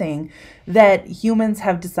interesting that humans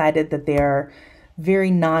have decided that they are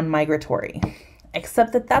very non-migratory,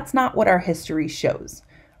 except that that's not what our history shows,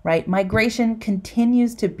 right? Migration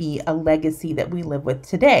continues to be a legacy that we live with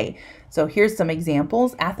today. So here's some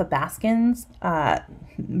examples. Athabascans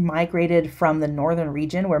migrated from the northern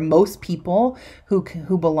region where most people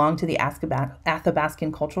who belong to the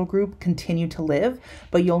Athabascan cultural group continue to live.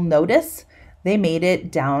 But you'll notice they made it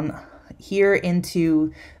down here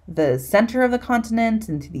into the center of the continent,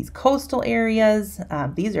 into these coastal areas.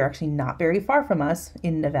 These are actually not very far from us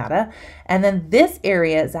in Nevada. And then this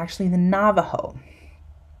area is actually the Navajo.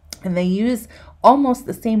 And they use almost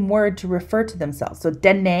the same word to refer to themselves. So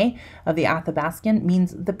Dene of the Athabascan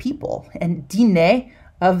means the people, and Dine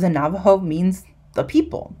of the Navajo means the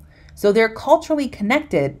people. So they're culturally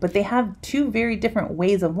connected, but they have two very different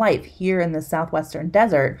ways of life here in the southwestern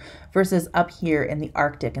desert versus up here in the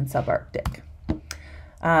Arctic and subarctic.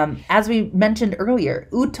 As we mentioned earlier,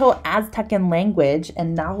 Uto-Aztecan language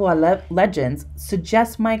and Nahua legends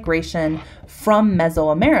suggest migration from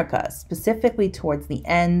Mesoamerica, specifically towards the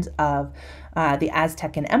end of the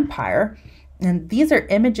Aztecan Empire. And these are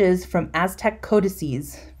images from Aztec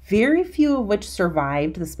codices, very few of which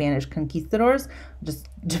survived the Spanish conquistadors. Just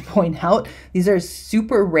to point out, these are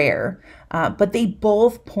super rare, but they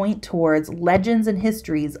both point towards legends and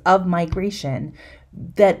histories of migration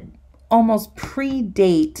that almost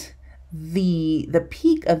predate the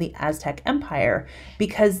peak of the Aztec Empire,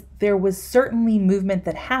 because there was certainly movement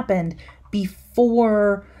that happened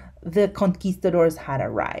before the conquistadors had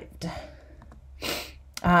arrived.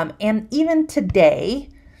 And even today,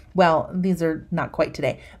 well, these are not quite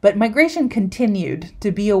today, but migration continued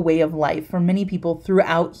to be a way of life for many people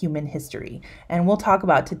throughout human history. And we'll talk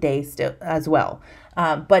about today still as well.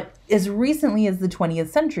 But as recently as the 20th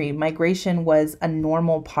century, migration was a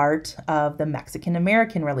normal part of the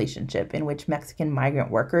Mexican-American relationship, in which Mexican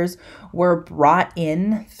migrant workers were brought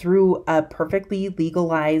in through a perfectly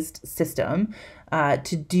legalized system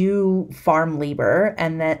to do farm labor,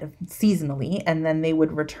 and then seasonally, and then they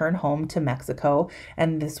would return home to Mexico,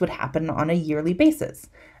 and this would happen on a yearly basis.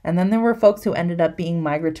 And then there were folks who ended up being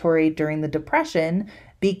migratory during the Depression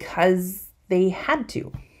because they had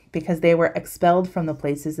to, because they were expelled from the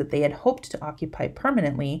places that they had hoped to occupy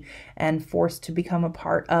permanently and forced to become a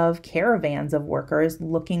part of caravans of workers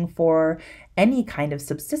looking for any kind of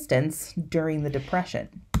subsistence during the Depression.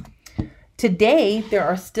 Today, there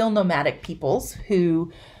are still nomadic peoples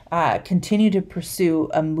who continue to pursue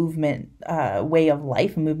a movement way of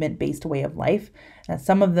life, a movement-based way of life.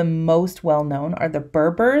 Some of the most well-known are the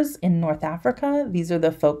Berbers in North Africa. These are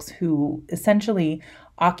the folks who essentially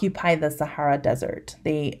occupy the Sahara Desert.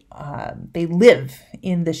 They live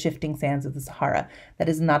in the shifting sands of the Sahara. That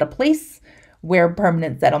is not a place where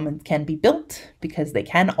permanent settlements can be built, because they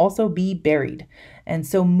can also be buried. And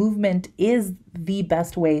so movement is the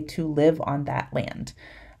best way to live on that land.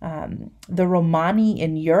 The Romani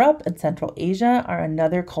in Europe and Central Asia are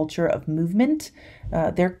another culture of movement.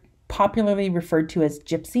 They're popularly referred to as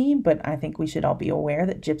gypsy, but I think we should all be aware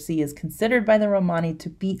that gypsy is considered by the Romani to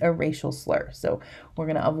be a racial slur. So we're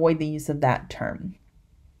going to avoid the use of that term.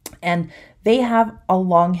 And they have a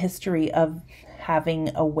long history of having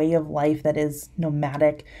a way of life that is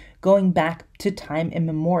nomadic, going back to time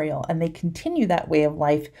immemorial. And they continue that way of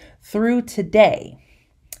life through today,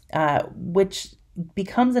 which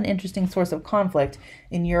becomes an interesting source of conflict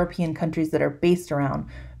in European countries that are based around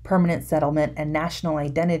permanent settlement and national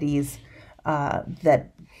identities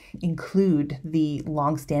that include the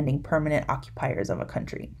longstanding permanent occupiers of a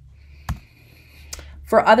country.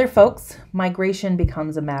 For other folks, migration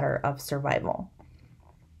becomes a matter of survival.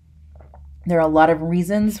 There are a lot of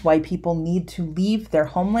reasons why people need to leave their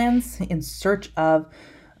homelands in search of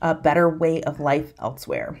a better way of life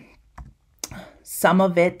elsewhere. Some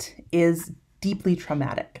of it is deeply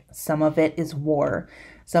traumatic. Some of it is war.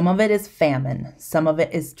 Some of it is famine. Some of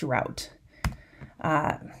it is drought.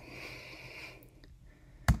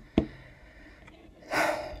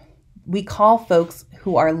 We call folks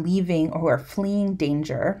who are leaving or who are fleeing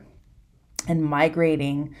danger and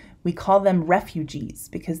migrating, we call them refugees,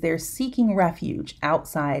 because they're seeking refuge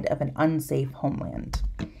outside of an unsafe homeland.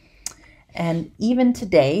 And even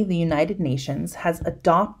today, the United Nations has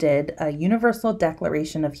adopted a Universal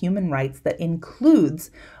Declaration of Human Rights that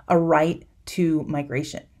includes a right to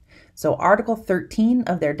migration. So Article 13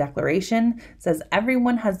 of their declaration says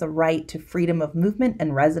everyone has the right to freedom of movement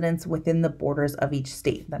and residence within the borders of each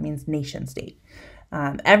state. That means nation state.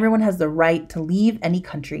 Everyone has the right to leave any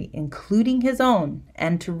country, including his own,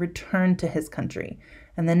 and to return to his country.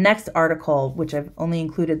 And the next article, which I've only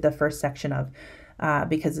included the first section of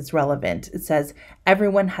because it's relevant, it says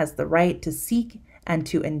everyone has the right to seek and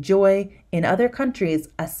to enjoy in other countries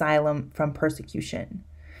asylum from persecution.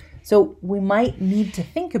 So we might need to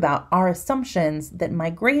think about our assumptions that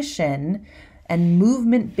migration and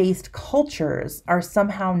movement-based cultures are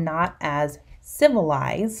somehow not as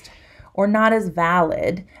civilized or not as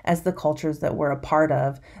valid as the cultures that we're a part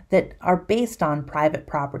of that are based on private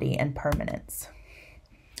property and permanence.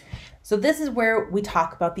 So this is where we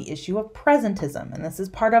talk about the issue of presentism, and this is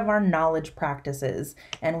part of our knowledge practices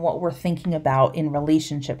and what we're thinking about in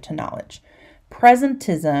relationship to knowledge.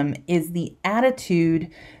 Presentism is the attitude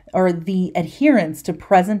or the adherence to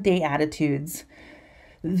present day attitudes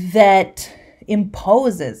that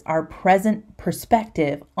imposes our present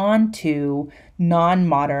perspective onto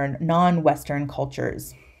non-modern, non-Western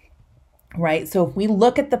cultures. right? So if we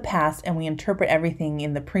look at the past and we interpret everything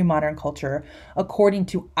in the pre-modern culture according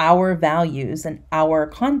to our values and our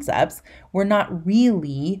concepts, we're not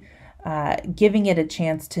really giving it a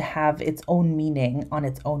chance to have its own meaning on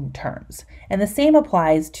its own terms. And the same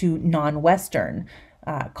applies to non-Western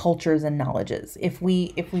cultures and knowledges. If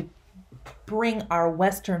we bring our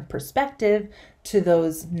Western perspective to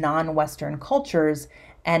those non-Western cultures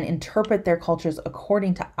and interpret their cultures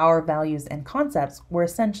according to our values and concepts, we're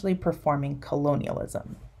essentially performing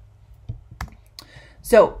colonialism.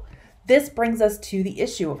 So this brings us to the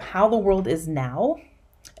issue of how the world is now.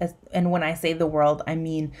 And when I say the world, I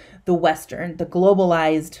mean the Western, the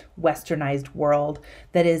globalized, westernized world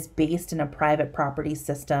that is based in a private property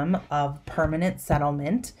system of permanent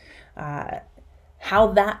settlement.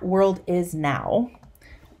 How that world is now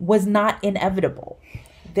was not inevitable.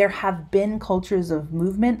 There have been cultures of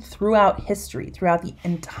movement throughout history, throughout the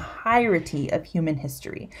entirety of human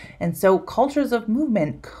history. And so cultures of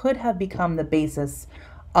movement could have become the basis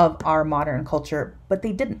of our modern culture, but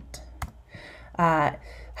they didn't.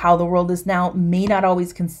 How the world is now may not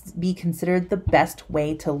always be considered the best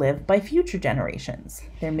way to live by future generations.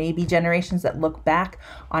 There may be generations that look back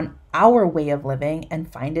on our way of living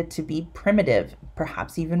and find it to be primitive,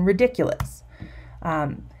 perhaps even ridiculous.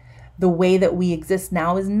 The way that we exist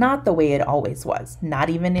now is not the way it always was, not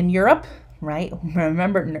even in Europe, right?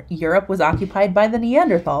 Remember, Europe was occupied by the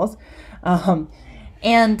Neanderthals,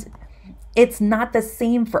 and it's not the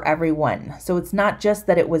same for everyone. So it's not just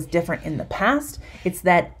that it was different in the past, it's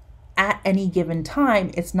that at any given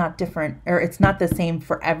time, it's not different, or it's not the same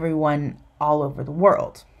for everyone all over the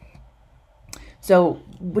world. So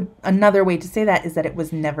another way to say that is that it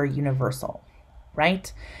was never universal,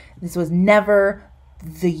 right? This was never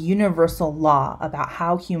the universal law about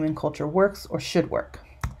how human culture works or should work.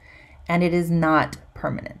 And it is not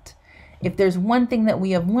permanent. If there's one thing that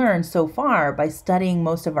we have learned so far by studying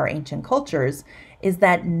most of our ancient cultures, is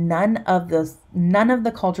that none of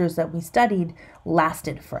the cultures that we studied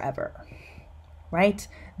lasted forever, right?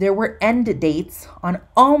 There were end dates on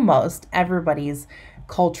almost everybody's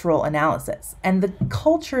cultural analysis. And the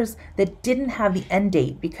cultures that didn't have the end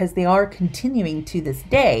date, because they are continuing to this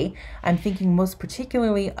day, I'm thinking most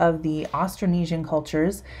particularly of the Austronesian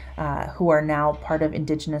cultures, who are now part of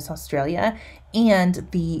Indigenous Australia, and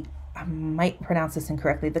I might pronounce this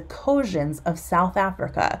incorrectly, the Cojans of South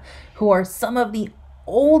Africa, who are some of the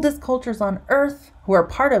oldest cultures on Earth, who are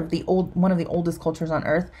part of one of the oldest cultures on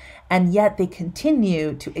Earth, and yet they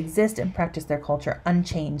continue to exist and practice their culture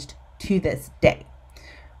unchanged to this day,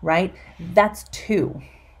 right? That's 2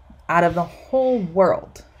 out of the whole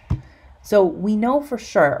world. So we know for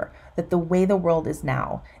sure that the way the world is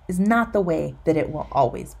now is not the way that it will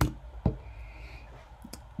always be.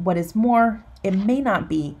 What is more, it may not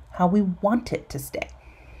be how we want it to stay.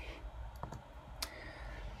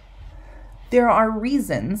 There are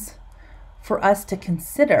reasons for us to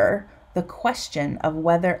consider the question of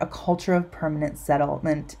whether a culture of permanent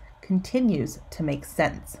settlement continues to make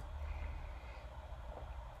sense.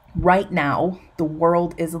 Right now, the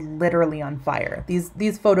world is literally on fire.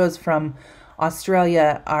 These photos from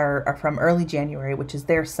Australia are from early January, which is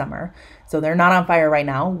their summer. So they're not on fire right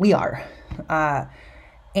now. We are.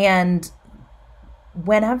 And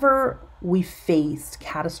whenever we faced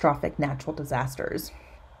catastrophic natural disasters,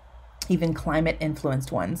 even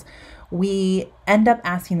climate-influenced ones, we end up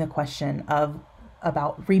asking the question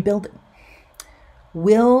about rebuilding.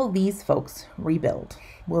 Will these folks rebuild?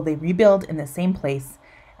 Will they rebuild in the same place?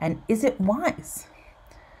 And is it wise?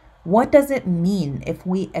 What does it mean if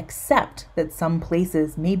we accept that some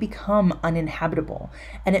places may become uninhabitable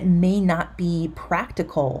and it may not be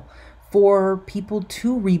practical for people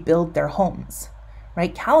to rebuild their homes,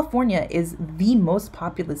 right? California is the most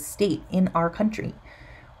populous state in our country.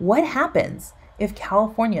 What happens if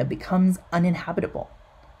California becomes uninhabitable?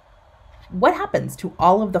 What happens to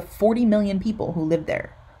all of the 40 million people who live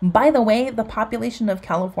there? By the way, the population of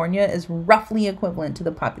California is roughly equivalent to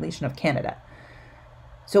the population of Canada.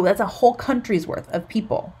 So that's a whole country's worth of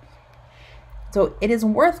people. So it is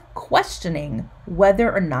worth questioning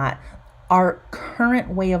whether or not our current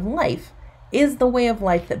way of life is the way of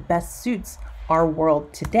life that best suits our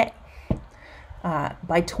world today.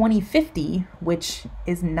 By 2050, which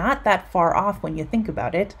is not that far off when you think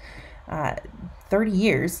about it, 30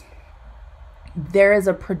 years, there is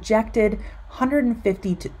a projected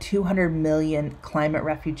 150 to 200 million climate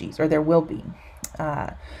refugees, or there will be.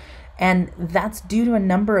 And that's due to a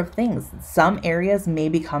number of things. Some areas may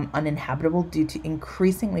become uninhabitable due to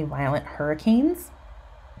increasingly violent hurricanes.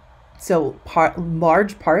 So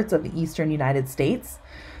large parts of the eastern United States,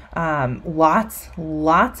 lots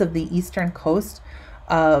of the eastern coast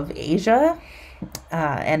of Asia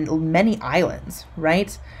and many islands,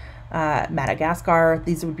 right? Madagascar,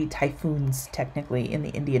 these would be typhoons technically in the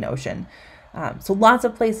Indian Ocean. So lots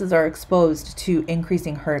of places are exposed to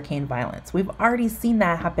increasing hurricane violence. We've already seen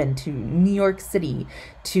that happen to New York City,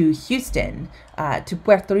 to Houston, to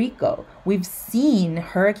Puerto Rico. We've seen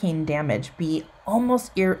hurricane damage be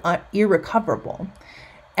almost irrecoverable.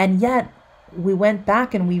 And yet we went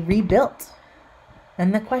back and we rebuilt.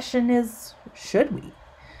 And the question is, should we?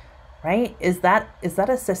 Right? Is that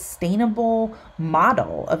a sustainable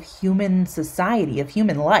model of human society, of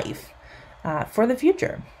human life for the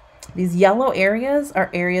future? These yellow areas are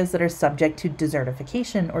areas that are subject to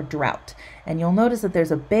desertification or drought. And you'll notice that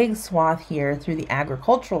there's a big swath here through the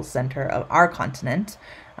agricultural center of our continent.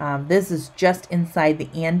 This is just inside the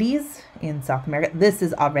Andes in South America. This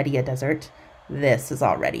is already a desert. This is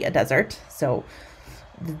already a desert. So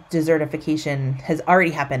the desertification has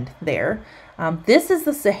already happened there. This is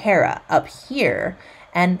the Sahara up here.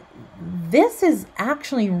 And this is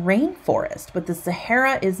actually rainforest, but the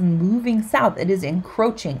Sahara is moving south. It is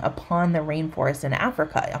encroaching upon the rainforest in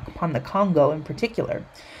Africa, upon the Congo in particular.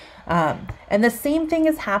 And the same thing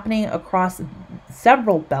is happening across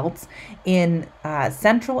several belts in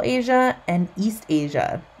Central Asia and East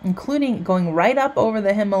Asia, including going right up over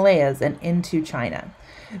the Himalayas and into China.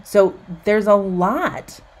 So there's a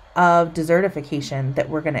lot of desertification that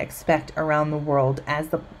we're going to expect around the world as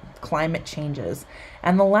the climate changes.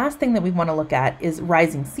 And the last thing that we want to look at is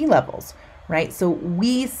rising sea levels, right? So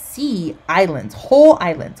we see islands,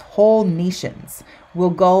 whole nations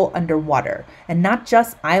will go underwater, and not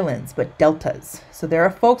just islands, but deltas. So there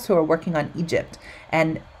are folks who are working on Egypt,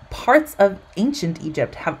 and parts of ancient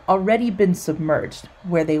Egypt have already been submerged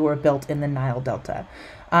where they were built in the Nile Delta.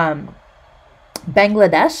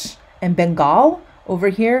 Bangladesh and Bengal over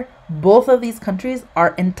here, both of these countries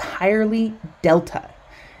are entirely delta.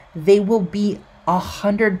 They will be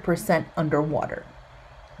 100% underwater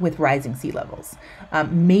with rising sea levels.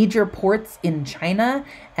 Major ports in China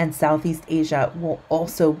and Southeast Asia will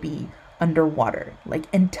also be underwater.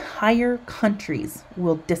 Like entire countries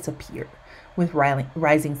will disappear with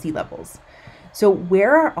rising sea levels. So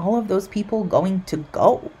where are all of those people going to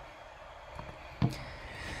go?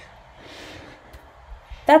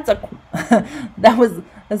 That was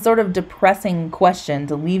a sort of depressing question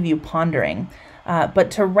to leave you pondering.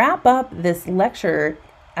 But to wrap up this lecture,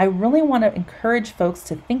 I really want to encourage folks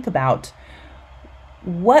to think about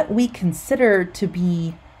what we consider to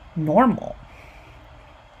be normal,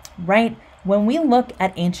 right? When we look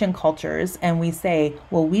at ancient cultures and we say,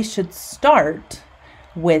 well, we should start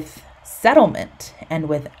with settlement and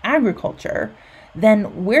with agriculture,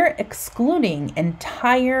 then we're excluding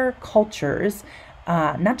entire cultures,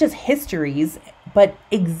 not just histories, but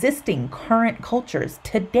existing current cultures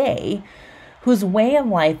today whose way of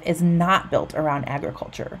life is not built around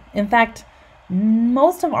agriculture. In fact,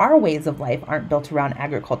 most of our ways of life aren't built around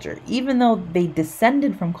agriculture, even though they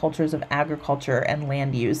descended from cultures of agriculture and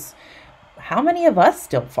land use. How many of us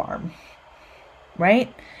still farm,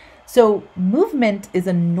 right? So movement is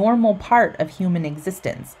a normal part of human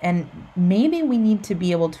existence, and maybe we need to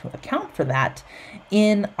be able to account for that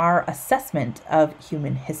in our assessment of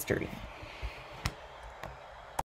human history.